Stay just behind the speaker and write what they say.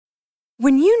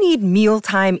When you need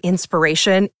mealtime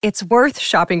inspiration, it's worth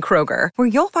shopping Kroger, where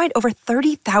you'll find over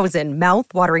 30,000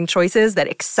 mouth-watering choices that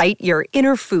excite your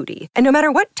inner foodie. And no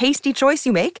matter what tasty choice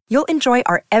you make, you'll enjoy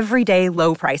our everyday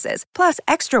low prices, plus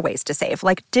extra ways to save,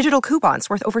 like digital coupons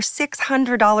worth over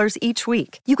 $600 each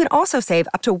week. You can also save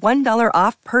up to $1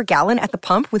 off per gallon at the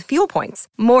pump with fuel points.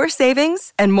 More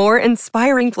savings and more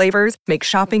inspiring flavors make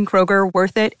shopping Kroger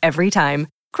worth it every time.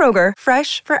 Kroger,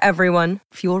 fresh for everyone.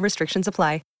 Fuel restrictions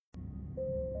apply.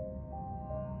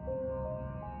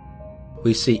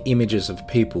 We see images of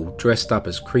people dressed up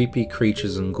as creepy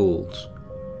creatures and ghouls.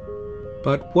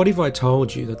 But what if I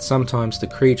told you that sometimes the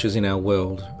creatures in our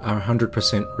world are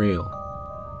 100% real?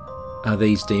 Are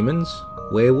these demons?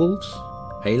 Werewolves?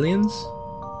 Aliens?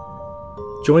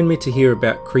 Join me to hear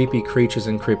about creepy creatures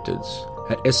and cryptids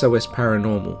at SOS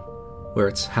Paranormal, where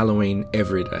it's Halloween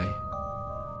every day.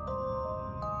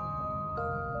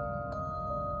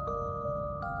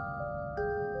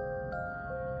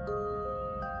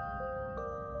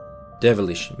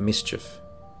 Devilish Mischief.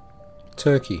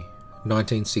 Turkey,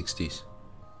 1960s.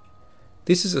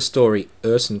 This is a story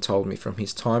Ersin told me from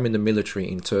his time in the military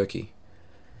in Turkey.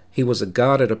 He was a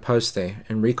guard at a post there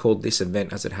and recalled this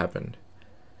event as it happened.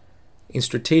 In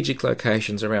strategic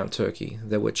locations around Turkey,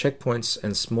 there were checkpoints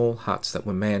and small huts that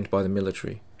were manned by the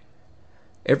military.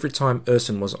 Every time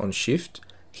Ersin was on shift,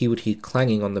 he would hear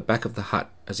clanging on the back of the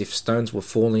hut as if stones were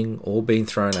falling or being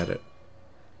thrown at it.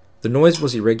 The noise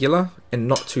was irregular and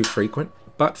not too frequent,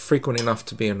 but frequent enough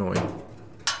to be annoying.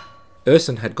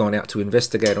 Ersin had gone out to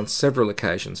investigate on several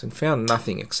occasions and found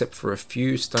nothing except for a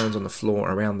few stones on the floor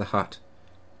around the hut.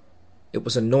 It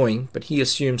was annoying, but he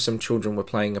assumed some children were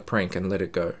playing a prank and let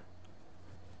it go.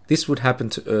 This would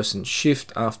happen to Ersin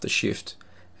shift after shift,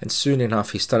 and soon enough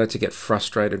he started to get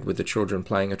frustrated with the children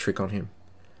playing a trick on him.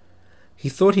 He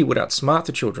thought he would outsmart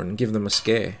the children and give them a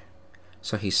scare.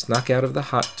 So he snuck out of the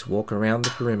hut to walk around the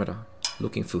perimeter,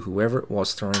 looking for whoever it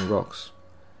was throwing rocks.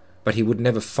 But he would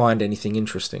never find anything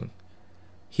interesting.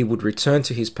 He would return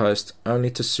to his post only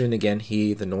to soon again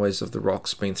hear the noise of the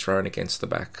rocks being thrown against the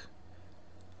back.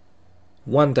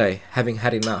 One day, having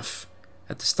had enough,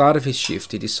 at the start of his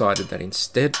shift he decided that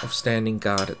instead of standing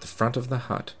guard at the front of the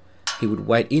hut, he would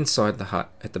wait inside the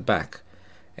hut at the back,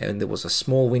 and there was a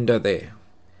small window there.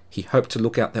 He hoped to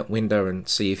look out that window and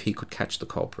see if he could catch the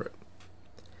culprit.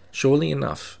 Surely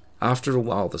enough, after a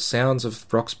while the sounds of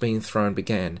rocks being thrown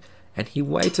began, and he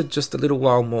waited just a little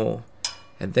while more,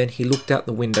 and then he looked out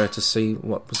the window to see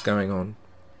what was going on.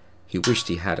 He wished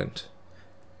he hadn't.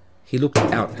 He looked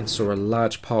out and saw a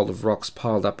large pile of rocks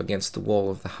piled up against the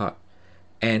wall of the hut,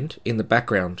 and, in the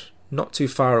background, not too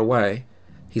far away,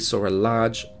 he saw a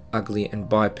large, ugly and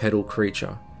bipedal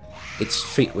creature. Its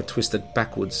feet were twisted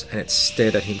backwards, and it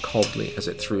stared at him coldly as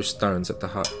it threw stones at the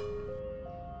hut.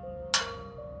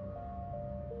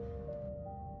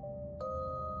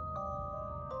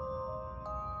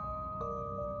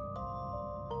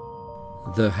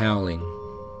 The Howling.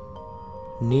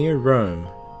 Near Rome,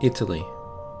 Italy,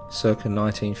 circa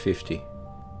 1950.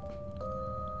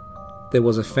 There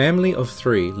was a family of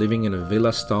 3 living in a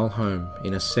villa-style home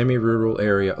in a semi-rural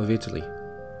area of Italy.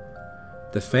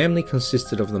 The family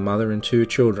consisted of the mother and 2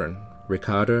 children,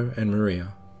 Riccardo and Maria.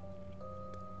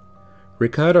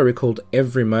 Riccardo recalled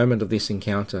every moment of this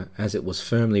encounter as it was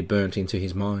firmly burnt into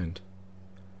his mind.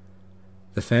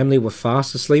 The family were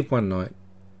fast asleep one night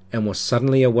and was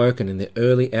suddenly awoken in the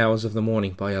early hours of the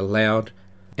morning by a loud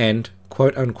and,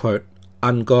 quote-unquote,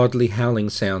 ungodly howling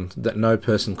sound that no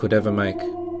person could ever make,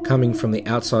 coming from the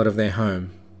outside of their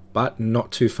home, but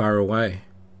not too far away.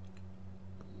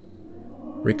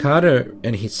 Riccardo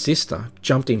and his sister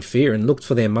jumped in fear and looked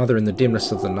for their mother in the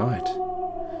dimness of the night.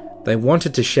 They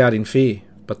wanted to shout in fear,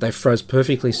 but they froze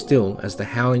perfectly still as the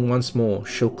howling once more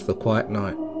shook the quiet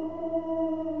night.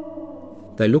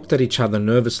 They looked at each other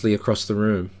nervously across the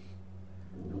room.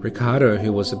 Riccardo,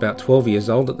 who was about 12 years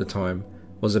old at the time,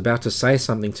 was about to say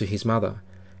something to his mother,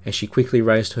 and she quickly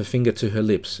raised her finger to her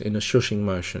lips in a shushing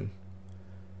motion.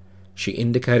 She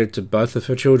indicated to both of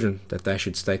her children that they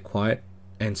should stay quiet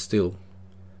and still.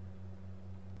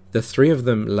 The 3 of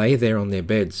them lay there on their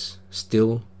beds,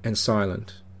 still and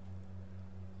silent.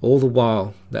 All the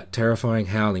while, that terrifying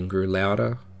howling grew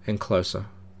louder and closer.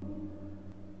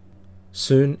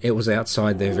 Soon it was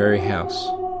outside their very house.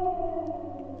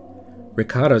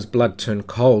 Riccardo's blood turned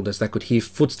cold as they could hear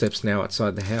footsteps now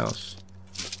outside the house.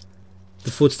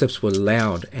 The footsteps were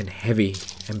loud and heavy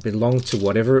and belonged to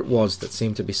whatever it was that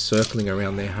seemed to be circling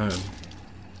around their home.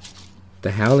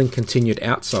 The howling continued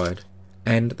outside,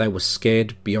 and they were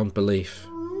scared beyond belief.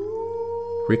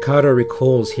 Riccardo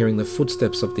recalls hearing the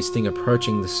footsteps of this thing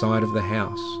approaching the side of the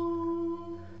house.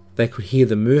 they could hear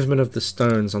the movement of the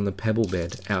stones on the pebble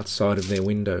bed outside of their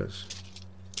windows.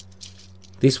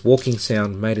 This walking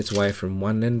sound made its way from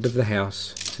one end of the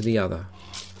house to the other,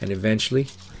 and eventually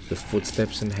the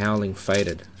footsteps and howling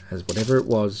faded as whatever it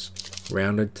was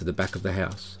rounded to the back of the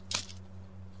house.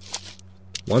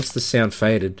 Once the sound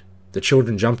faded, the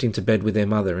children jumped into bed with their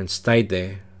mother and stayed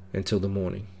there until the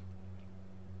morning.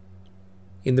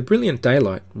 In the brilliant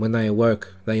daylight, when they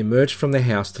awoke, they emerged from their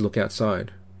house to look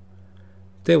outside.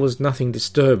 There was nothing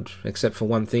disturbed except for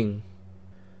one thing.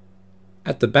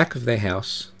 At the back of their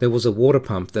house, there was a water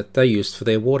pump that they used for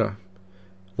their water.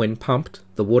 When pumped,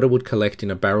 the water would collect in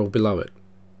a barrel below it.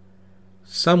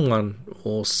 Someone,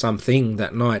 or something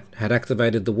that night, had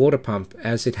activated the water pump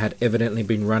as it had evidently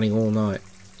been running all night.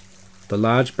 The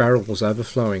large barrel was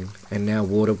overflowing, and now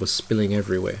water was spilling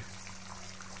everywhere.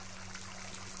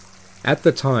 At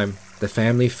the time, the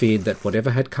family feared that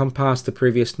whatever had come past the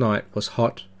previous night was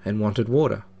hot and wanted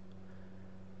water.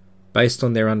 Based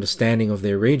on their understanding of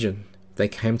their region, they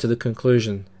came to the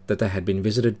conclusion that they had been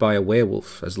visited by a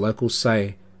werewolf, as locals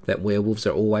say that werewolves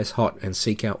are always hot and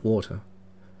seek out water.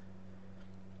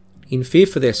 In fear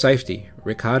for their safety,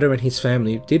 Ricardo and his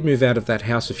family did move out of that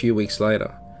house a few weeks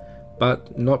later,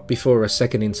 but not before a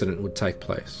second incident would take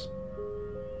place.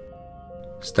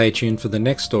 Stay tuned for the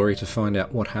next story to find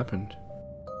out what happened.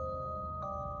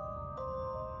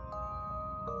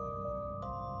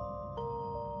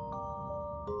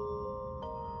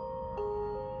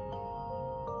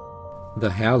 The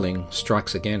howling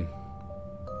strikes again.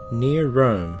 Near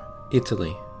Rome,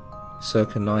 Italy,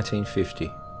 circa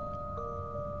 1950.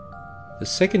 The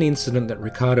second incident that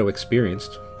Ricardo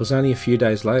experienced was only a few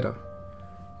days later,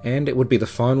 and it would be the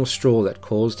final straw that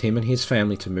caused him and his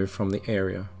family to move from the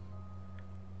area.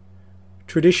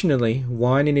 Traditionally,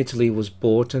 wine in Italy was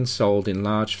bought and sold in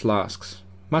large flasks,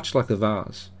 much like a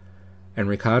vase, and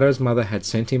Ricardo's mother had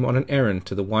sent him on an errand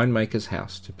to the winemaker's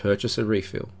house to purchase a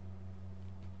refill.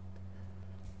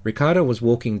 Ricardo was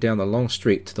walking down the long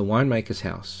street to the winemaker's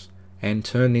house and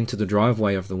turned into the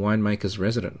driveway of the winemaker's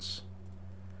residence.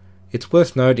 It's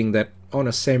worth noting that on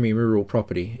a semi-rural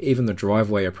property, even the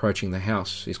driveway approaching the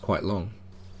house is quite long.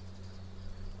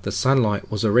 The sunlight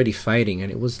was already fading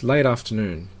and it was late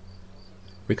afternoon.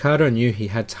 Ricardo knew he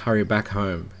had to hurry back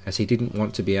home as he didn't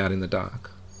want to be out in the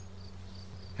dark.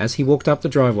 As he walked up the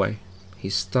driveway, he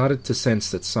started to sense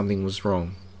that something was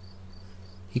wrong.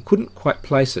 He couldn't quite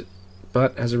place it,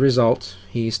 but as a result,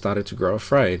 he started to grow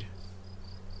afraid.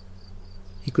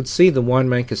 He could see the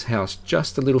winemaker's house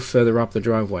just a little further up the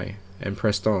driveway and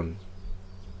pressed on.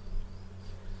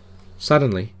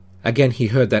 Suddenly, again he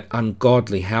heard that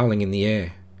ungodly howling in the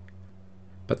air.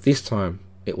 But this time,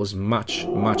 it was much,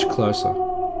 much closer.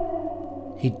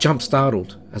 He jumped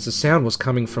startled as the sound was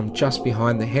coming from just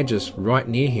behind the hedges right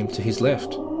near him to his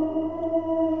left.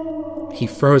 He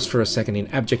froze for a second in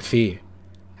abject fear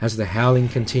as the howling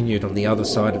continued on the other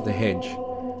side of the hedge,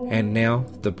 and now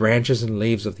the branches and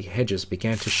leaves of the hedges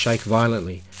began to shake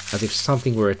violently as if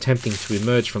something were attempting to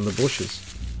emerge from the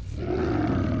bushes.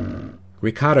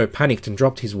 Ricardo panicked and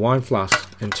dropped his wine flask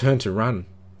and turned to run.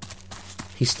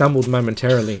 He stumbled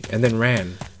momentarily and then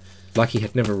ran, like he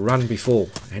had never run before,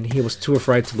 and he was too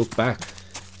afraid to look back.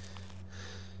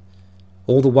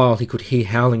 All the while he could hear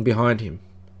howling behind him.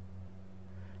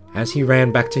 As he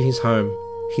ran back to his home,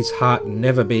 his heart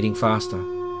never beating faster,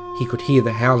 he could hear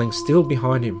the howling still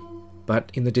behind him,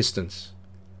 but in the distance.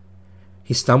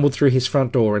 He stumbled through his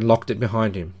front door and locked it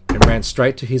behind him, and ran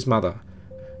straight to his mother,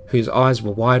 whose eyes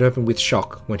were wide open with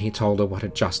shock when he told her what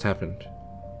had just happened.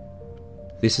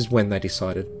 This is when they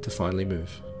decided to finally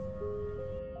move.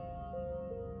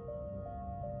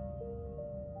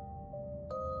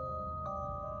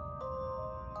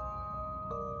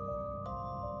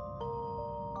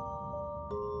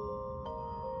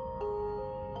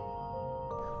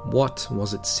 What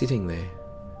was it sitting there?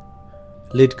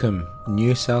 Lidcombe,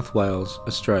 New South Wales,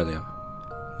 Australia,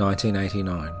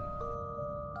 1989.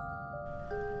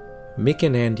 Mick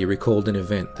and Andy recalled an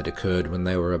event that occurred when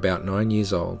they were about 9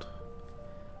 years old.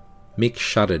 Mick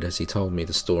shuddered as he told me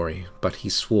the story, but he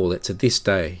swore that to this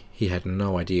day he had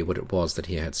no idea what it was that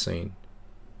he had seen.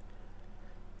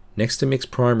 Next to Mick's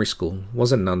primary school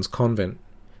was a nuns' convent,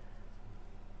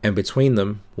 and between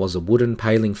them was a wooden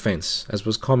paling fence, as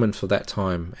was common for that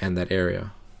time and that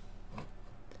area.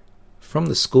 From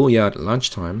the schoolyard at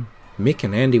lunchtime, Mick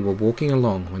and Andy were walking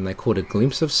along when they caught a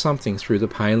glimpse of something through the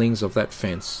palings of that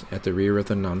fence at the rear of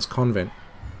the nuns' convent.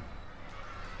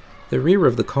 The rear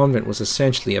of the convent was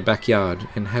essentially a backyard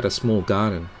and had a small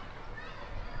garden.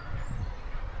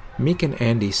 Mick and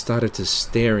Andy started to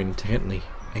stare intently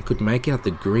and could make out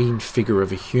the green figure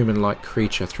of a human-like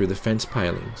creature through the fence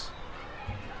palings.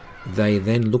 They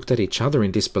then looked at each other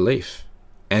in disbelief,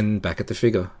 and back at the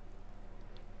figure.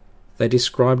 They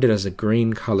described it as a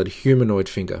green-coloured humanoid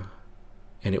figure,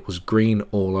 and it was green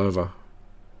all over.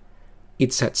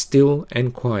 It sat still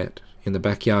and quiet in the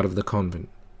backyard of the convent,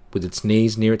 with its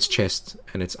knees near its chest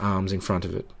and its arms in front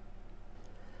of it.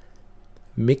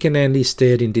 Mick and Andy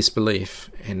stared in disbelief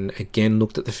and again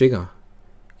looked at the figure.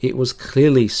 It was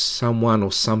clearly someone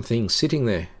or something sitting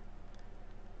there.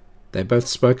 They both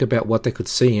spoke about what they could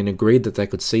see and agreed that they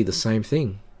could see the same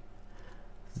thing.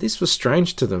 This was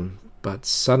strange to them, but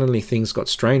suddenly things got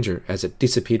stranger as it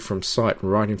disappeared from sight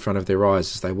right in front of their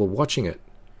eyes as they were watching it.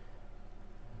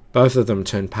 Both of them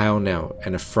turned pale now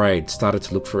and, afraid, started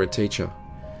to look for a teacher.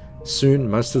 Soon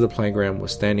most of the playground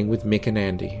was standing with Mick and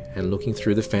Andy and looking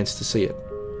through the fence to see it,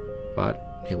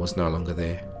 but it was no longer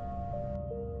there.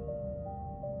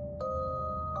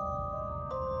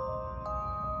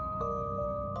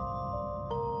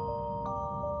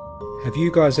 Have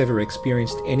you guys ever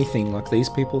experienced anything like these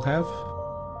people have?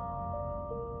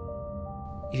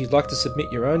 If you'd like to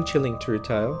submit your own chilling true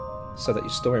tale so that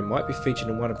your story might be featured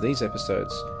in one of these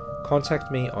episodes,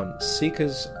 contact me on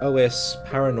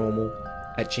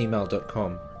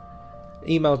seekersosparanormal@gmail.com.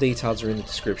 Email details are in the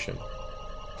description.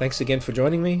 Thanks again for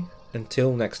joining me.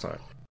 Until next time.